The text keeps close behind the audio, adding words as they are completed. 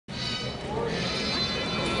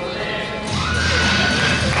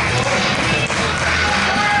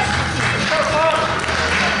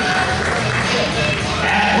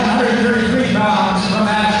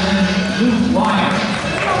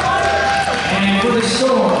the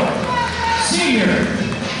score, senior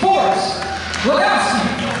Forrest Glogouski.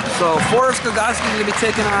 So Forrest Glogouski is going to be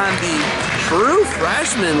taking on the true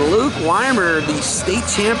freshman Luke Wymer, the state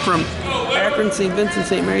champ from Akron, St. Vincent,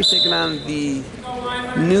 St. Mary, taking on the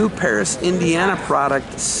new Paris, Indiana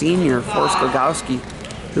product senior Forrest Glogouski,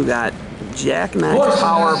 who got jackknife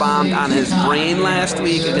powerbombed on his brain last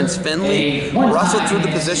week against Finley, wrestled through the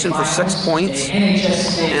position for 6 points,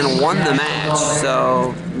 and won the match.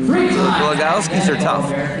 So Glogouskis are tough.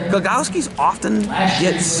 Glogouskis often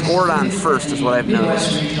get scored on first, is what I've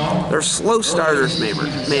noticed. They're slow starters, maybe.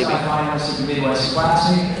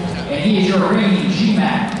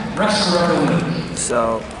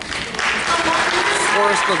 So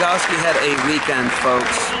Forrest Glogouski had a weekend,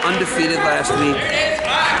 folks. Undefeated last week.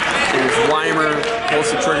 And as Wymer pulls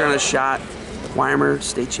the trigger on a shot, Wymer,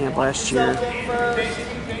 state champ last year,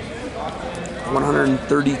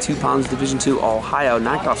 132 pounds, Division II, Ohio,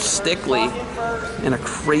 knocked off Stickley in a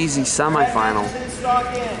crazy semifinal.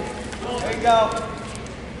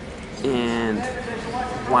 And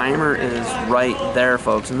Wymer is right there,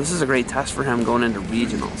 folks, and this is a great test for him going into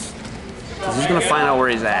regionals, because he's going to find out where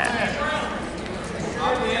he's at.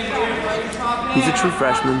 He's a true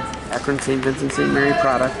freshman, Akron, St. Vincent, St. Mary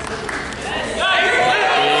product.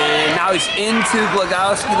 And now he's into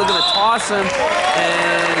Glogouski, looking to toss him,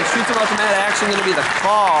 and shoots him out the mat. Action going to be the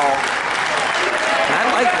call. And I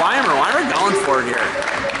like Wymer. Wymer going for it here.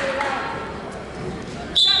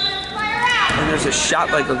 And there's a shot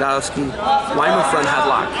by Glogouski. Wymer front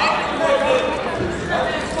headlock.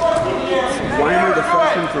 Wymer, the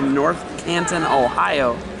freshman from North Canton,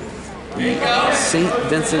 Ohio. St.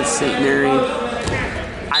 Vincent, St. Mary,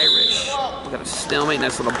 Irish. We got a stalemate,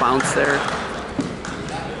 nice little bounce there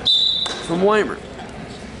from Wymer.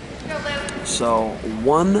 So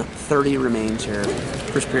 1:30 remains here.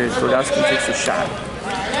 First period, Glogouski takes a shot.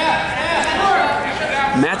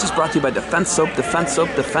 Match is brought to you by Defense Soap,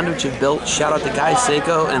 defend what you've built. Shout out to Guy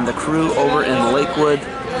Seiko and the crew over in Lakewood,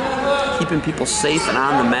 keeping people safe and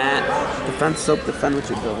on the mat. Defense Soap, defend what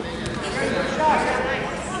you built.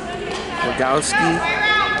 Glogouski,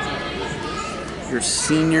 your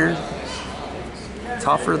senior,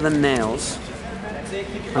 tougher than nails,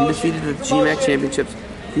 undefeated at GMAC championships.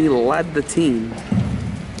 He led the team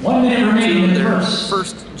 1 minute remaining in the their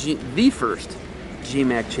first. the first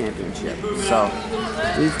GMAC championship. So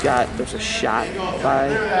there's a shot by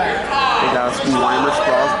Glogouski. Wymer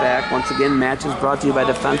sprawls back. Once again, match is brought to you by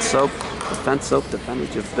Defense Soap, defend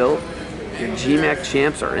what you've built. Your GMAC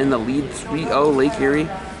champs are in the lead 3-0 Lake Erie,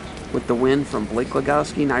 with the win from Blake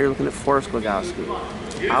Glogouski. Now you're looking at Forrest Glogouski.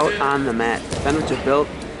 Out on the mat. Defend what you've built.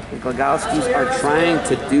 The Glogouskis are trying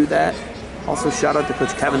to do that. Also, shout out to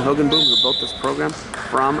Coach Kevin Hogenboom, who built this program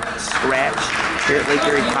from scratch here at Lake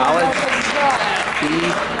Erie College. He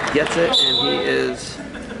gets it, and he is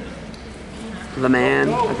the man,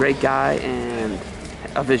 a great guy, and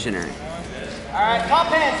a visionary. Alright, top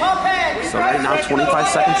hand. So right now, 25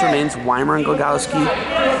 seconds remains. Wymer and Glogouski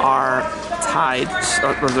are tied,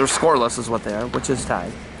 or they're scoreless is what they are, which is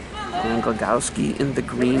tied. And Glogouski in the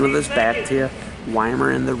green with his back to you.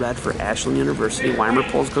 Wymer in the red for Ashland University. Wymer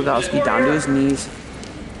pulls Glogouski down to his knees.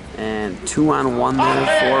 And 2-on-1 there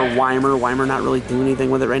for Wymer. Wymer not really doing anything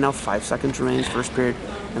with it right now. 5 seconds remains, first period.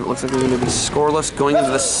 And it looks like we're going to be scoreless going into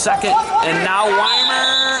the second. And now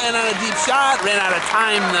Wymer, and on a deep shot, ran out of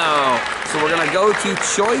time though. So we're going to go to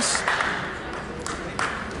choice.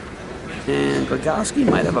 And Glogouski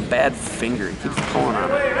might have a bad finger. He keeps pulling on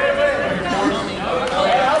it.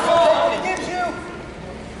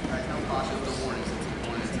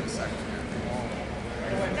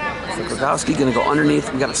 So Glogouski going to go underneath.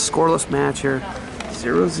 We got a scoreless match here.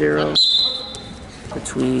 0-0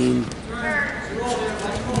 between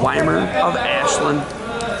Wymer of Ashland,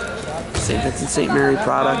 St. Vincent St. Mary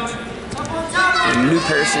product, and New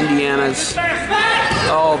Paris, Indiana's.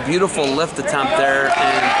 Oh, beautiful lift attempt there.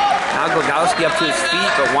 And now Glogouski up to his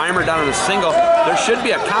feet, but Wymer down on a single. There should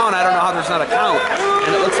be a count. I don't know how there's not a count.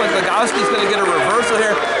 And it looks like Glogouski's going to get a reversal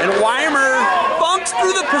here. And Wymer bunks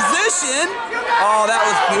through the position. Oh, that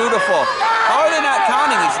was beautiful. How are they not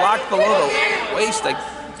counting? He's locked below the waist. I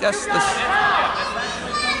guess this.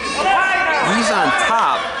 He's on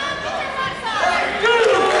top.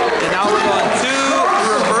 And now we're going to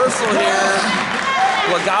reversal here.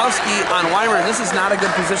 Glogouski on Wymer. This is not a good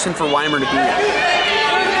position for Wymer to be in.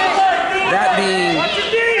 That being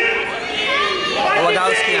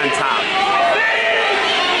Glogouski on top.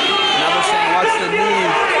 Now they're saying, what's the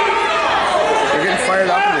news? They're getting fired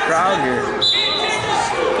up in the crowd here.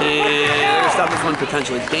 And they're going to stop this one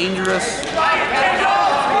potentially dangerous.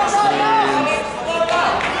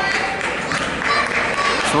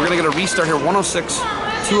 And So we're going to get a restart here. 106,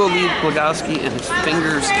 2-0 lead Glogouski, and his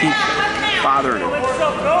fingers keep bothering him.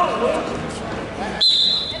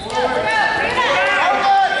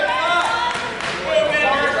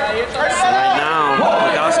 So right now,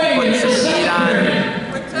 Glogouski putting some heat on.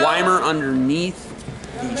 Wymer underneath.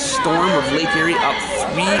 The Storm of Lake Erie up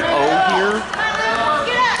 3-0 here.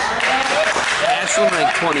 Ashland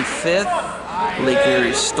ranked 25th. Lake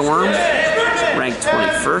Erie Storm ranked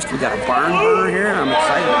 21st. We got a barn burner here, and I'm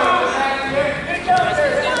excited about it.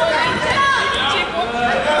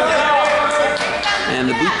 And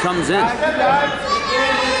the boot comes in.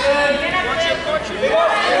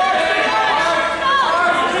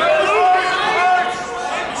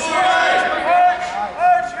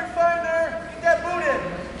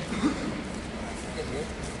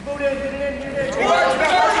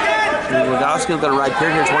 Glogouski will get a right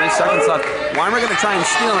period here, 20 seconds left. Wymer going to try and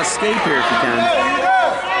steal an escape here if he can.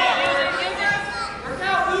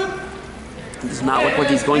 Does not look like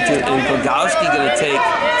he's going to, and Glogouski going to take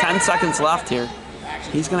 10 seconds left here.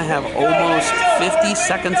 He's going to have almost 50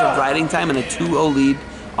 seconds of riding time and a 2-0 lead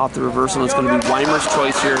off the reversal. It's going to be Wymer's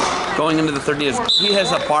choice here going into the third. He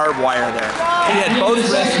has a barbed wire there. He had both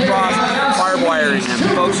wrists crossed, barbed wiring him.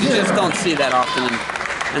 Folks, you just don't see that often in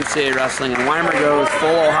NCAA wrestling, and Wymer goes full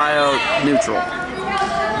Ohio neutral.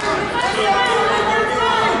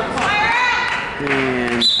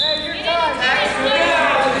 And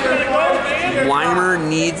Wymer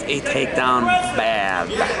needs a takedown bad.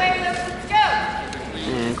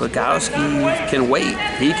 And Glogouski can wait.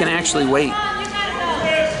 He can actually wait.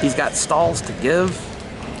 He's got stalls to give.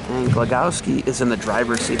 And Glogouski is in the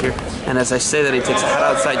driver's seat here. And as I say that, he takes a head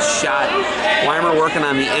outside shot. Wymer working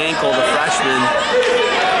on the ankle, the freshman.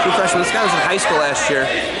 True freshman. This guy was in high school last year.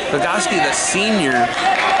 Glogouski, the senior,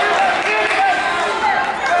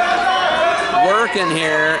 working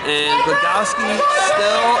here. And Glogouski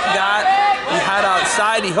still got the head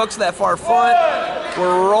outside. He hooks that far foot.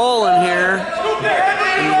 We're rolling here.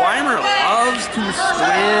 And Wymer loves to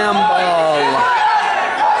scramble.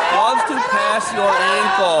 Loves to pass your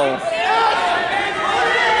ankle.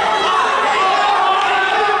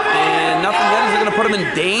 And nothing good is going to put him in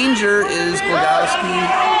danger is Glogouski.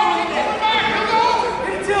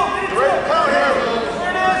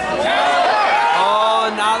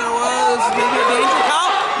 Oh, now there was maybe a danger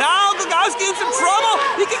count. Now Glogouski in some trouble.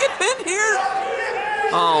 He could get pinned here.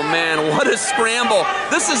 Oh man, what a scramble.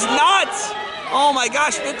 This is nuts. Oh my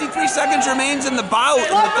gosh, 53 seconds remains in the bout in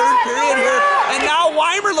the third period here. And now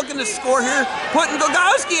Wymer looking to score here, putting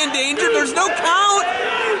Glogouski in danger. There's no count.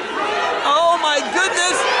 Oh my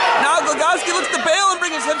goodness. Now Glogouski looks to bail and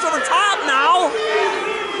bring his hips over top now.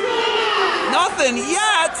 Nothing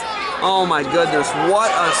yet. Oh my goodness, what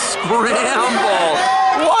a scramble.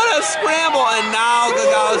 What a scramble. And now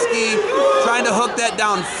Glogouski trying to hook that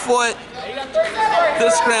down foot.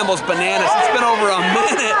 This scramble's bananas. It's been over a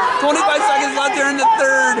minute. 25 seconds left here in the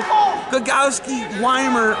third. Glogouski,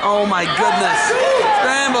 Wymer, oh my goodness.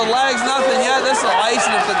 Scrambled legs, nothing yet. This is icing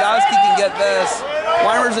if Glogouski can get this.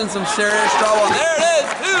 Wymer's in some serious trouble. And there it is,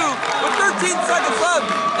 two, with 13 seconds left.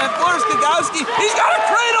 And Forrest Glogouski, he's got a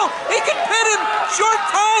cradle. He can pin him. Short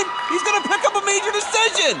time. He's going to pick up a major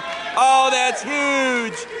decision. Oh, that's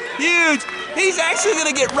huge. Huge. He's actually going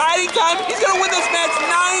to get riding time. He's going to win this match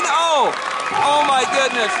 9-0. Oh my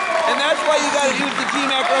goodness. And that's why you got to use the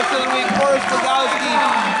GMAC rest of the week. Forrest Glogouski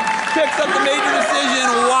picks up the major decision.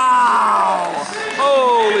 Wow.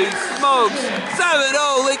 Holy smokes.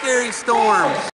 7-0 Lake Erie Storm.